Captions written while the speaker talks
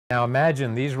Now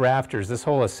imagine these rafters, this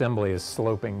whole assembly is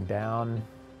sloping down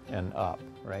and up,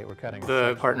 right? We're cutting.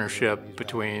 The partnership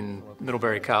between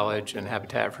Middlebury College and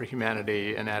Habitat for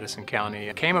Humanity in Addison County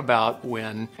came about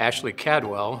when Ashley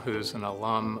Cadwell, who's an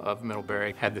alum of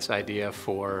Middlebury, had this idea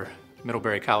for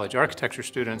Middlebury College architecture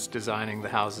students designing the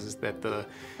houses that the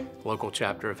local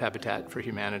chapter of Habitat for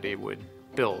Humanity would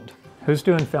build. Who's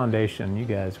doing foundation? You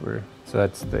guys were, so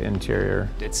that's the interior.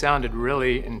 It sounded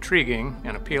really intriguing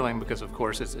and appealing because, of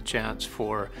course, it's a chance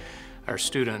for our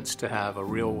students to have a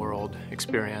real-world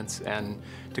experience and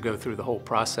to go through the whole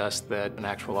process that an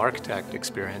actual architect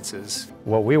experiences.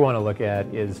 What we want to look at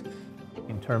is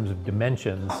in terms of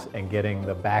dimensions and getting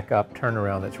the backup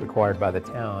turnaround that's required by the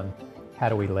town. How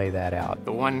do we lay that out?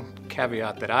 The one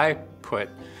caveat that I put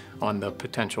on the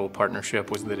potential partnership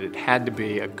was that it had to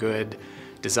be a good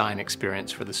design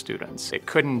experience for the students. It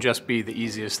couldn't just be the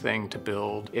easiest thing to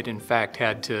build. It in fact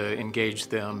had to engage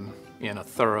them in a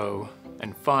thorough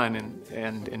and fun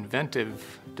and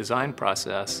inventive design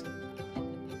process.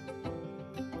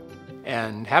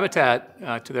 And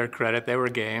Habitat, to their credit, they were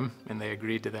game and they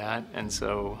agreed to that. And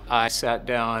so I sat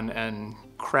down and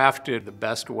crafted the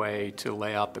best way to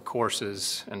lay out the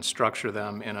courses and structure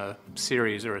them in a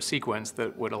series or a sequence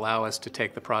that would allow us to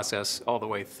take the process all the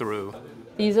way through.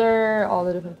 These are all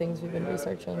the different things we've been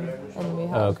researching, and we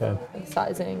have like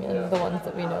sizing and the ones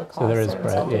that we know cost. So there is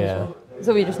breadth, yeah.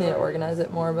 So we just need to organize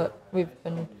it more, but we've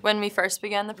been... When we first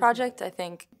began the project, I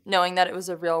think knowing that it was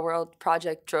a real-world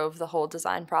project drove the whole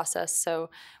design process.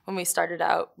 So when we started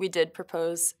out, we did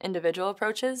propose individual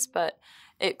approaches, but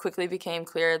it quickly became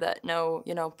clear that no,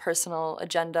 personal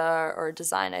agenda or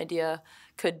design idea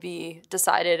could be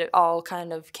decided. It all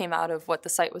kind of came out of what the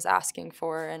site was asking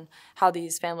for and how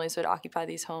these families would occupy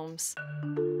these homes.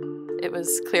 It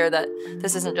was clear that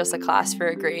this isn't just a class for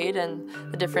a grade, and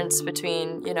the difference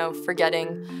between,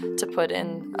 forgetting to put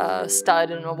in a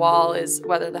stud in a wall is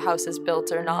whether the house is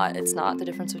built or not. It's not the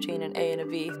difference between an A and a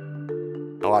B.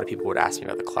 A lot of people would ask me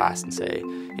about the class and say,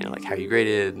 like, how you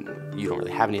graded, you don't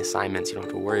really have any assignments, you don't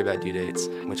have to worry about due dates,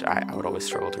 which I would always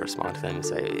struggle to respond to them and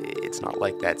say, it's not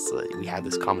like that. We have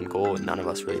this common goal and none of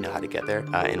us really know how to get there.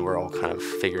 And we're all kind of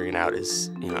figuring it out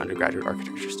as, undergraduate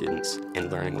architecture students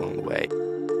and learning along the way.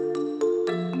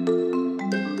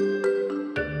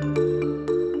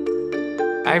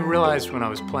 I realized when I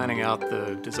was planning out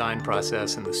the design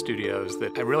process in the studios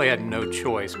that I really had no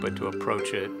choice but to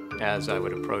approach it as I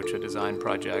would approach a design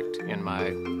project in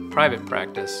my private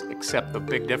practice, except the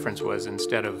big difference was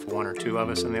instead of 1 or 2 of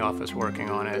us in the office working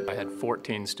on it, I had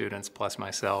 14 students plus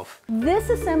myself. This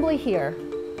assembly here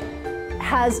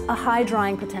has a high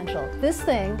drying potential. This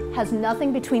thing has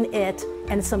nothing between it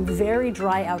and some very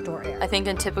dry outdoor air. I think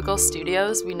in typical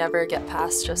studios, we never get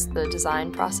past just the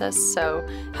design process, so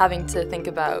having to think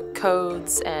about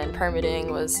codes and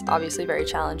permitting was obviously very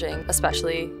challenging,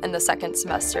 especially in the second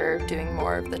semester doing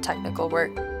more of the technical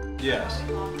work. Yes.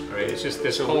 Right, it's just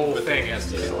this whole thing has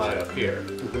to slide up here,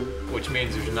 which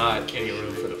means there's not any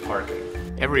room for the parking.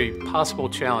 Every possible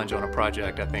challenge on a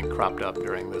project, I think, cropped up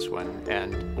during this one.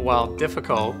 And while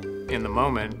difficult in the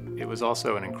moment, it was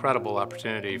also an incredible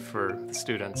opportunity for the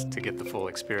students to get the full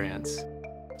experience.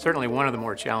 Certainly one of the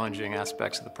more challenging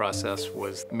aspects of the process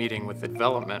was meeting with the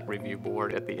Development Review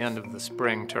Board at the end of the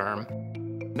spring term.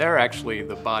 They're actually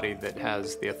the body that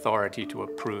has the authority to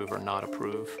approve or not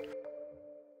approve.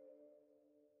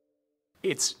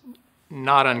 It's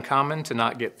not uncommon to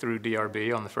not get through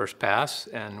DRB on the first pass,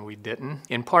 and we didn't,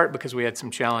 in part because we had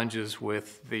some challenges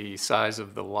with the size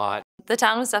of the lot. The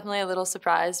town was definitely a little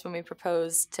surprised when we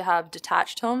proposed to have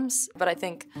detached homes, but I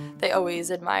think they always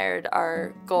admired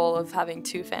our goal of having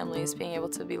 2 families being able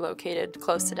to be located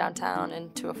close to downtown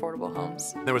and to affordable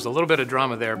homes. There was a little bit of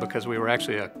drama there because we were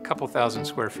actually a couple thousand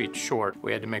square feet short.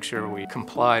 We had to make sure we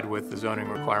complied with the zoning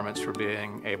requirements for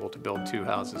being able to build 2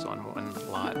 houses on one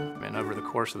lot. And over the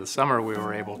course of the summer, we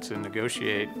were able to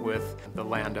negotiate with the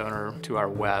landowner to our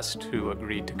west who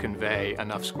agreed to convey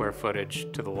enough square footage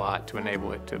to the lot to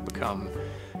enable it to become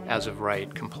as of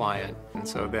right compliant. And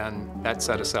so then that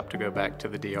set us up to go back to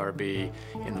the DRB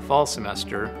in the fall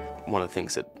semester. One of the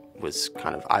things that was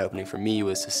kind of eye-opening for me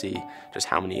was to see just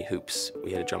how many hoops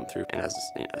we had to jump through. And as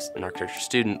an architecture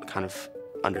student, kind of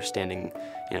understanding,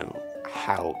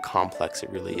 how complex it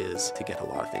really is to get a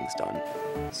lot of things done.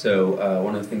 So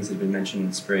one of the things that had been mentioned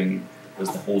in spring was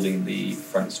holding the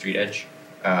front street edge.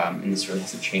 And this really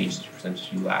hasn't changed as presented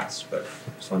to you last, but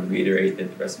I just want to reiterate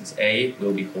that the residence A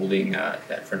will be holding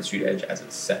that front street edge as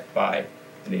it's set by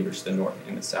the neighbors to the north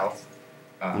and the south.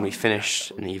 When we finished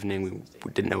in the evening,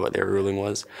 we didn't know what their ruling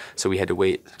was, so we had to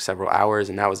wait several hours,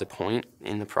 and that was a point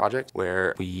in the project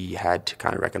where we had to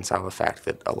kind of reconcile the fact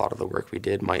that a lot of the work we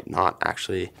did might not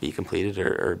actually be completed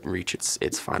or reach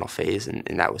its final phase, and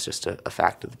that was just a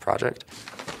fact of the project.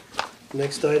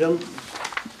 Next item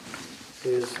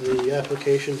is the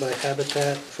application by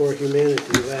Habitat for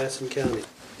Humanity of Addison County.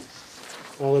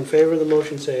 All in favor of the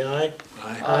motion say aye.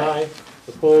 Aye. Aye.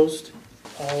 Opposed?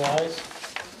 All ayes.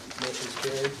 Motion's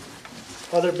carried.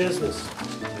 Other business.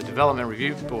 The Development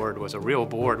Review Board was a real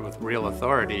board with real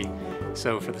authority,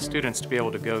 so for the students to be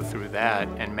able to go through that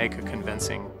and make a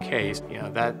convincing case, you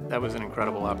know, that was an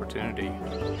incredible opportunity.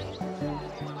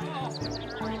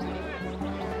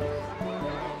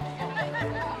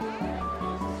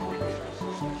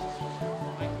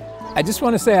 I just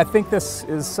want to say I think this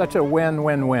is such a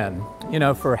win-win-win. You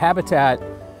know, for Habitat,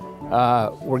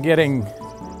 we're getting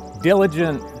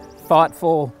diligent,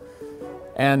 thoughtful,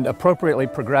 and appropriately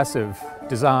progressive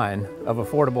design of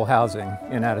affordable housing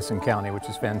in Addison County, which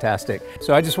is fantastic.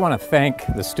 So I just want to thank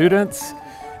the students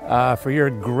for your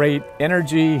great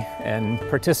energy and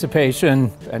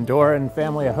participation. And Dora and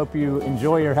family, I hope you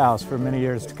enjoy your house for many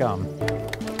years to come.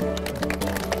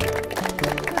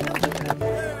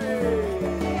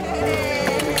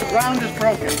 Ground is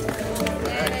broken.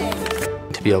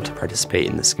 To be able to participate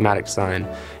in the schematic design,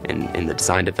 in the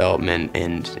design development,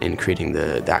 and in creating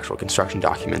the actual construction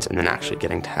documents, and then actually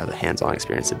getting to have the hands-on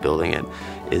experience of building it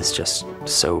is just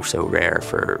so rare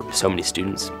for so many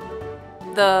students.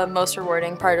 The most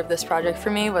rewarding part of this project for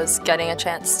me was getting a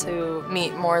chance to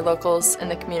meet more locals in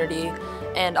the community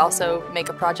and also make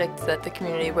a project that the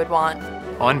community would want.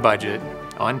 On budget,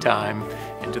 on time,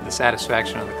 and to the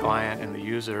satisfaction of the client and the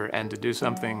user, and to do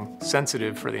something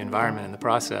sensitive for the environment in the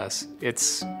process.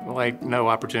 It's like no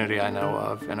opportunity I know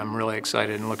of, and I'm really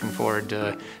excited and looking forward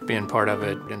to being part of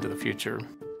it into the future.